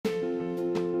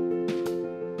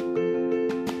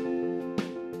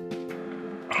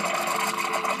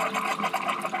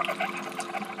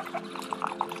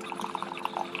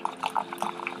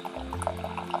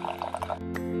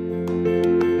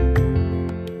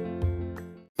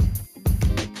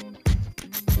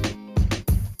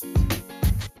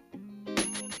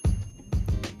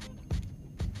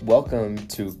Welcome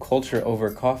to Culture Over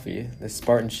Coffee, the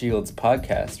Spartan Shields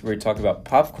podcast, where we talk about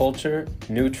pop culture,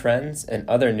 new trends, and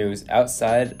other news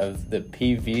outside of the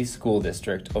PV school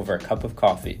district over a cup of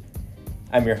coffee.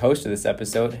 I'm your host of this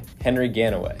episode, Henry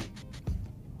Gannaway.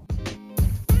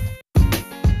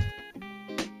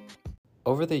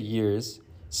 Over the years,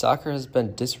 soccer has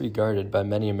been disregarded by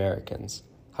many Americans.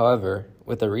 However,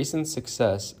 with the recent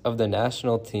success of the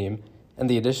national team and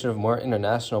the addition of more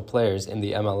international players in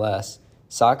the MLS,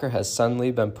 soccer has suddenly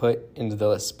been put into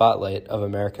the spotlight of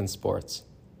American sports.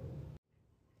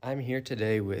 I'm here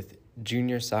today with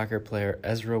junior soccer player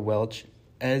Ezra Welch.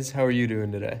 Ez, how are you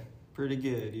doing today? Pretty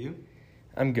good. You?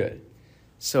 I'm good.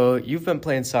 So you've been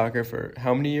playing soccer for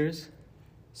how many years?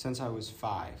 Since I was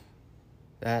 5.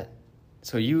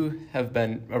 So you have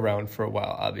been around for a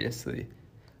while, obviously.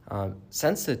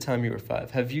 Since the time you were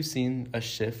 5, have you seen a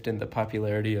shift in the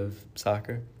popularity of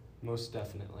soccer? Most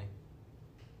definitely.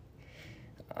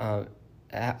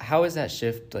 How has that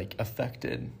shift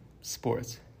affected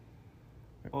sports?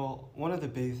 Well, one of the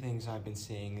big things I've been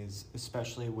seeing is,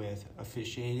 especially with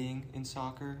officiating in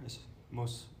soccer,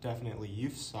 most definitely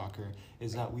youth soccer,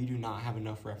 is that we do not have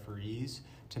enough referees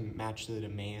to match the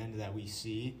demand that we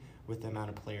see with the amount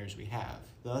of players we have.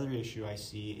 The other issue I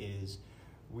see is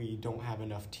we don't have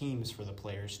enough teams for the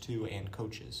players too, and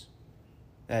coaches.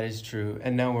 That is true.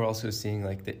 And now we're also seeing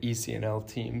the ECNL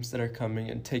teams that are coming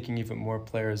and taking even more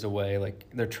players away.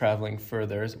 They're traveling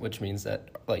further, which means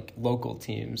that local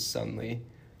teams suddenly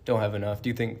don't have enough. Do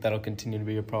you think that'll continue to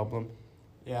be a problem?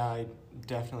 Yeah, I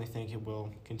definitely think it will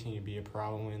continue to be a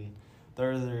problem. And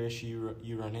the other issue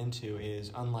you run into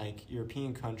is, unlike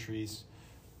European countries,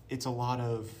 it's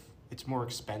more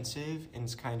expensive, and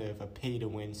it's kind of a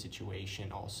pay-to-win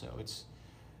situation also.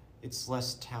 It's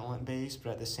less talent-based,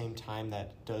 but at the same time,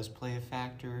 that does play a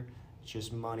factor. It's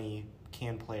just money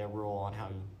can play a role on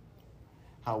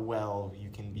how well you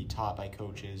can be taught by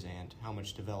coaches and how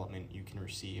much development you can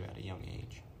receive at a young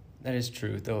age. That is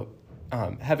true, though.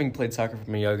 Having played soccer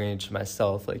from a young age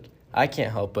myself, I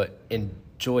can't help but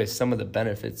enjoy some of the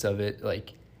benefits of it.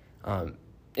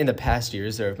 In the past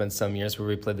years, there have been some years where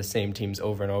we played the same teams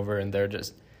over and over, and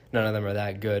none of them are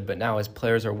that good. But now, as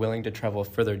players are willing to travel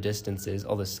further distances,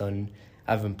 all of a sudden,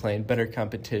 I've been playing better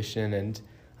competition, and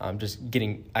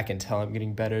I can tell I'm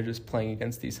getting better just playing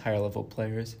against these higher level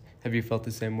players. Have you felt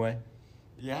the same way?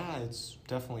 Yeah, it's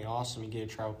definitely awesome. You get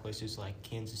to travel places like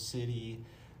Kansas City,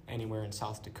 anywhere in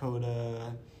South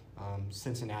Dakota.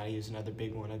 Cincinnati is another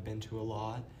big one I've been to a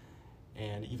lot.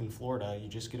 And even Florida, you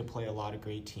just get to play a lot of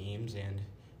great teams, and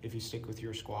if you stick with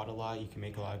your squad a lot, you can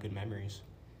make a lot of good memories.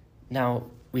 Now,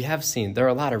 we have seen there are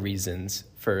a lot of reasons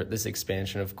for this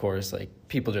expansion, of course.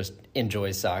 People just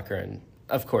enjoy soccer, and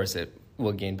of course it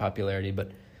will gain popularity.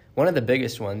 But one of the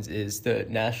biggest ones is the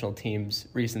national team's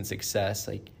recent success.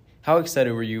 How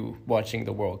excited were you watching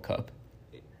the World Cup?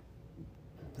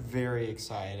 Very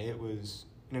excited. It was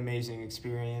an amazing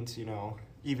experience.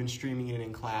 Even streaming it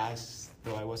in class,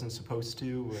 though I wasn't supposed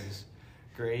to, was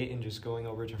great. And just going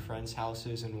over to friends'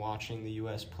 houses and watching the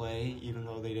U.S. play, even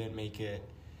though they didn't make it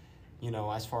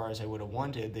as far as I would have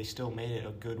wanted, they still made it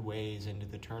a good ways into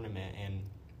the tournament and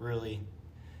really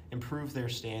improved their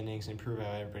standings, improved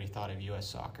how everybody thought of U.S.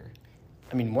 soccer.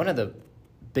 One of the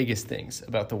biggest things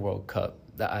about the World Cup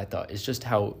that I thought is just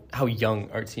how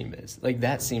young our team is.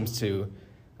 That seems to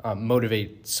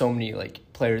motivate so many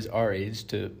players our age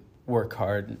to work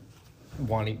hard,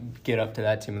 want to get up to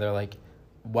that team. And they're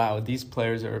wow, these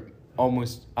players I'm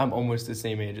almost the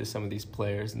same age as some of these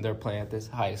players, and they're playing at this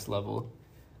highest level.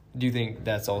 Do you think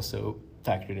that's also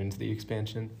factored into the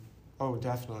expansion? Oh,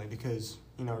 definitely, because,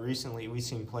 recently we've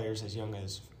seen players as young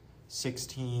as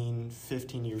 16,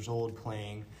 15 years old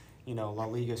playing, La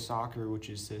Liga soccer, which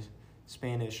is the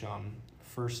Spanish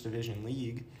first division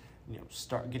league,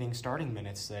 getting starting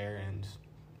minutes there, and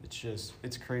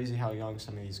it's crazy how young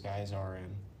some of these guys are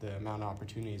and the amount of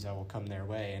opportunities that will come their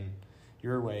way and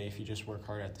your way if you just work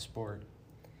hard at the sport.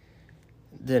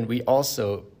 Then we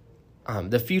also,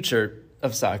 the future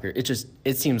of soccer,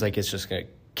 it seems like it's just going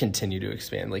to continue to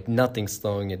expand. Nothing's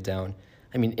slowing it down.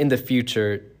 In the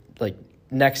future,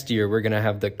 next year, we're going to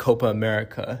have the Copa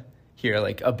America here,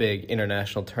 a big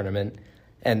international tournament.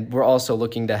 And we're also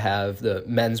looking to have the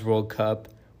Men's World Cup.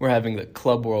 We're having the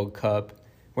Club World Cup.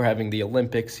 We're having the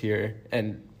Olympics here.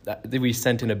 And we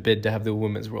sent in a bid to have the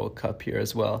Women's World Cup here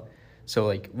as well.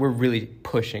 So, we're really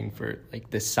pushing for,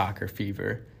 this soccer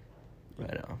fever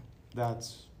right now.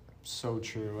 That's so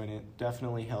true, and it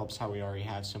definitely helps how we already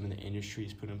have some of the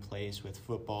industries put in place with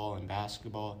football and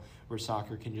basketball, where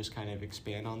soccer can just kind of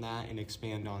expand on that and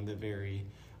expand on the very,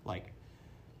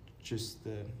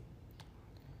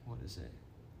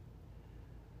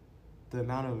 the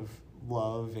amount of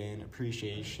love and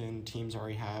appreciation teams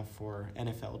already have for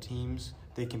NFL teams,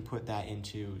 they can put that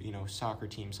into, soccer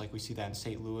teams. Like we see that in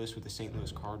St. Louis with the St.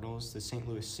 Louis Cardinals. The St.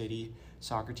 Louis City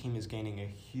soccer team is gaining a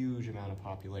huge amount of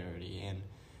popularity, and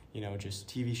just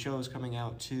TV shows coming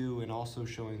out too, and also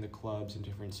showing the clubs and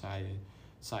different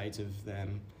sides of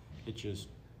them. It just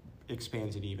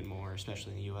expands it even more,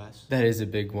 especially in the U.S. That is a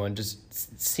big one.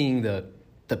 Just seeing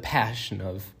the passion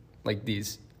of like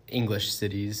these English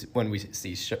cities when we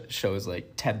see shows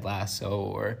like Ted Lasso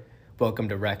or Welcome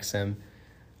to Wrexham,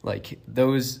 like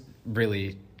those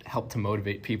really help to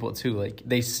motivate people too. Like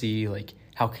they see like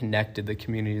how connected the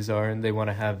communities are, and they want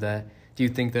to have that. Do you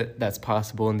think that that's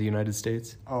possible in the United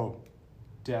States? Oh,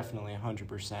 definitely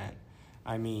 100%.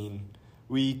 I mean,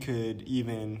 we could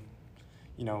even,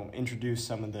 introduce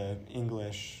some of the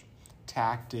English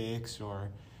tactics or,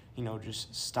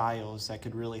 just styles that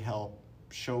could really help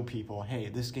show people, hey,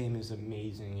 this game is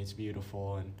amazing, it's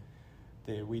beautiful,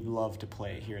 and we'd love to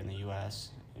play it here in the U.S.,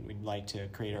 and we'd like to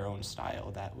create our own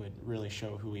style that would really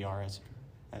show who we are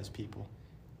as people.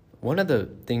 One of the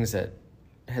things that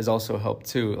has also helped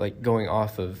too, like going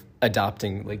off of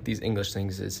adopting like these English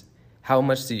things, is how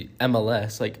much the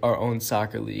MLS, like our own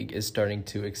soccer league, is starting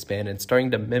to expand and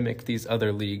starting to mimic these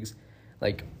other leagues.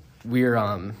 Like we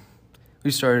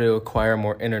started to acquire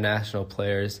more international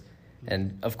players,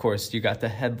 and of course you got the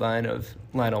headline of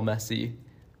Lionel Messi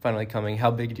finally coming.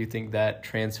 How big do you think that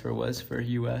transfer was for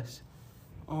US?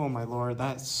 Oh my Lord,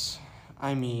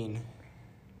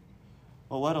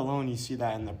 well, let alone you see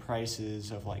that in the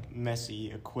prices of like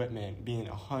Messi equipment being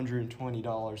 $120,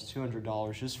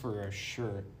 $200 just for a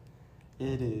shirt.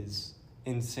 It is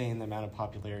insane the amount of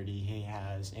popularity he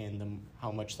has and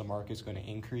how much the market is going to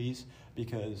increase,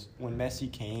 because when Messi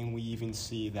came, we even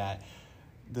see that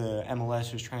the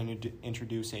MLS was trying to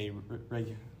introduce a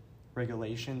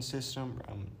relegation system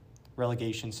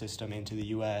into the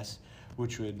U.S.,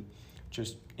 which would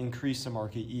just increase the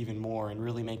market even more and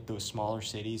really make those smaller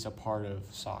cities a part of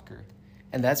soccer.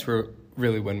 And that's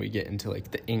really when we get into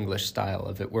like the English style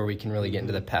of it, where we can really get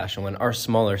into the passion, when our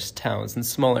smaller towns and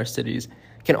smaller cities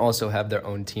can also have their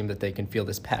own team that they can feel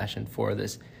this passion for,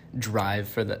 this drive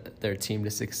for their team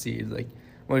to succeed. Like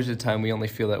most of the time we only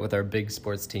feel that with our big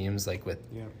sports teams, like with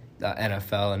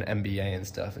NFL and NBA and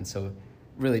stuff. And so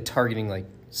really targeting like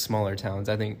smaller towns,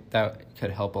 I think that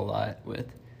could help a lot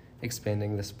with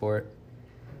expanding the sport.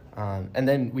 And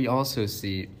then we also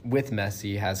see with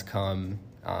Messi has come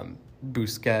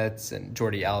Busquets and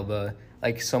Jordi Alba,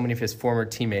 like so many of his former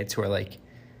teammates who are like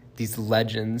these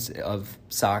legends of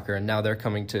soccer, and now they're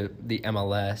coming to the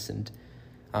MLS. And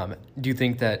do you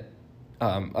think that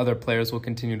other players will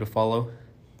continue to follow?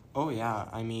 Oh, yeah.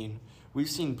 I mean, we've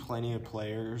seen plenty of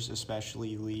players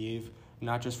especially leave,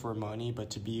 not just for money, but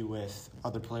to be with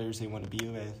other players they want to be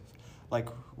with. Like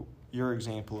your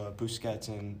example of Busquets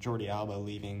and Jordi Alba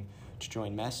leaving to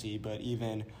join Messi, but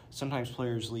even sometimes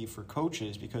players leave for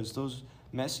coaches, because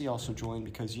Messi also joined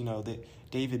because, that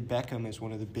David Beckham is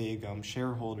one of the big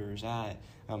shareholders at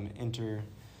Inter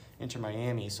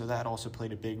Miami, so that also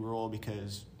played a big role,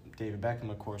 because David Beckham,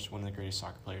 of course, one of the greatest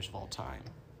soccer players of all time.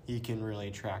 He can really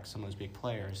attract some of those big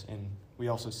players, and we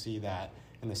also see that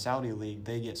in the Saudi League,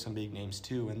 they get some big names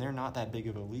too, and they're not that big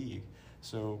of a league.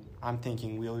 So I'm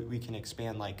thinking we can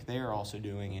expand like they're also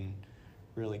doing and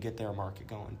really get their market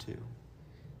going too.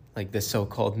 Like the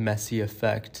so-called Messi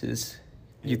effect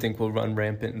you think will run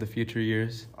rampant in the future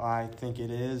years? I think it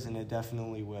is, and it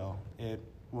definitely will. It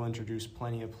will introduce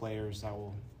plenty of players that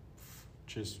will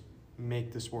just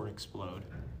make the sport explode.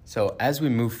 So as we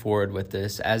move forward with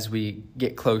this, as we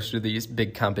get closer to these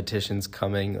big competitions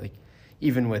coming, like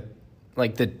even with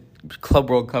like the Club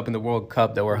World Cup and the World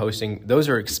Cup that we're hosting, those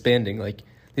are expanding. Like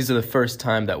these are the first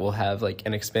time that we'll have like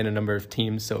an expanded number of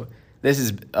teams. So this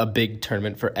is a big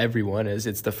tournament for everyone, as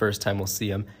it's the first time we'll see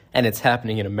them, and it's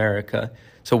happening in America.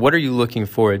 So what are you looking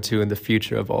forward to in the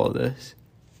future of all of this?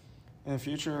 In the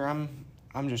future,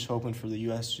 I'm just hoping for the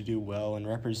U.S. to do well and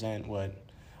represent what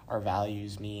our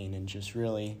values mean, and just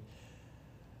really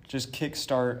just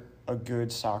kickstart a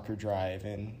good soccer drive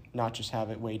and not just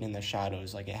have it wait in the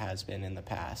shadows like it has been in the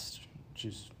past.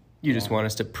 You just want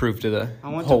us to prove to the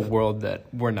whole world that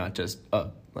we're not just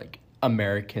like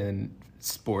American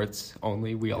sports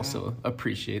only. We also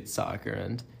appreciate soccer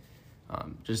and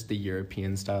just the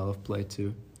European style of play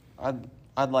too.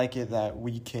 I'd like it that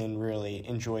we can really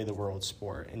enjoy the world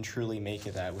sport and truly make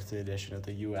it that with the addition of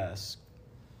the U.S.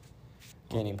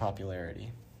 gaining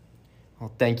popularity.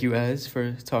 Well, thank you, Ez,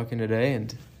 for talking today,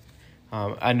 and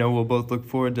I know we'll both look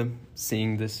forward to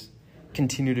seeing this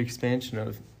continued expansion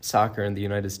of soccer in the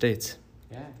United States.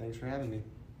 Yeah, thanks for having me.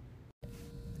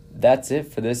 that's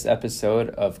it for this episode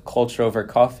of Culture Over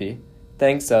Coffee.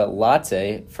 Thanks,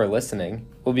 Latte, for listening.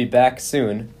 We'll be back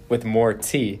soon with more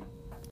tea.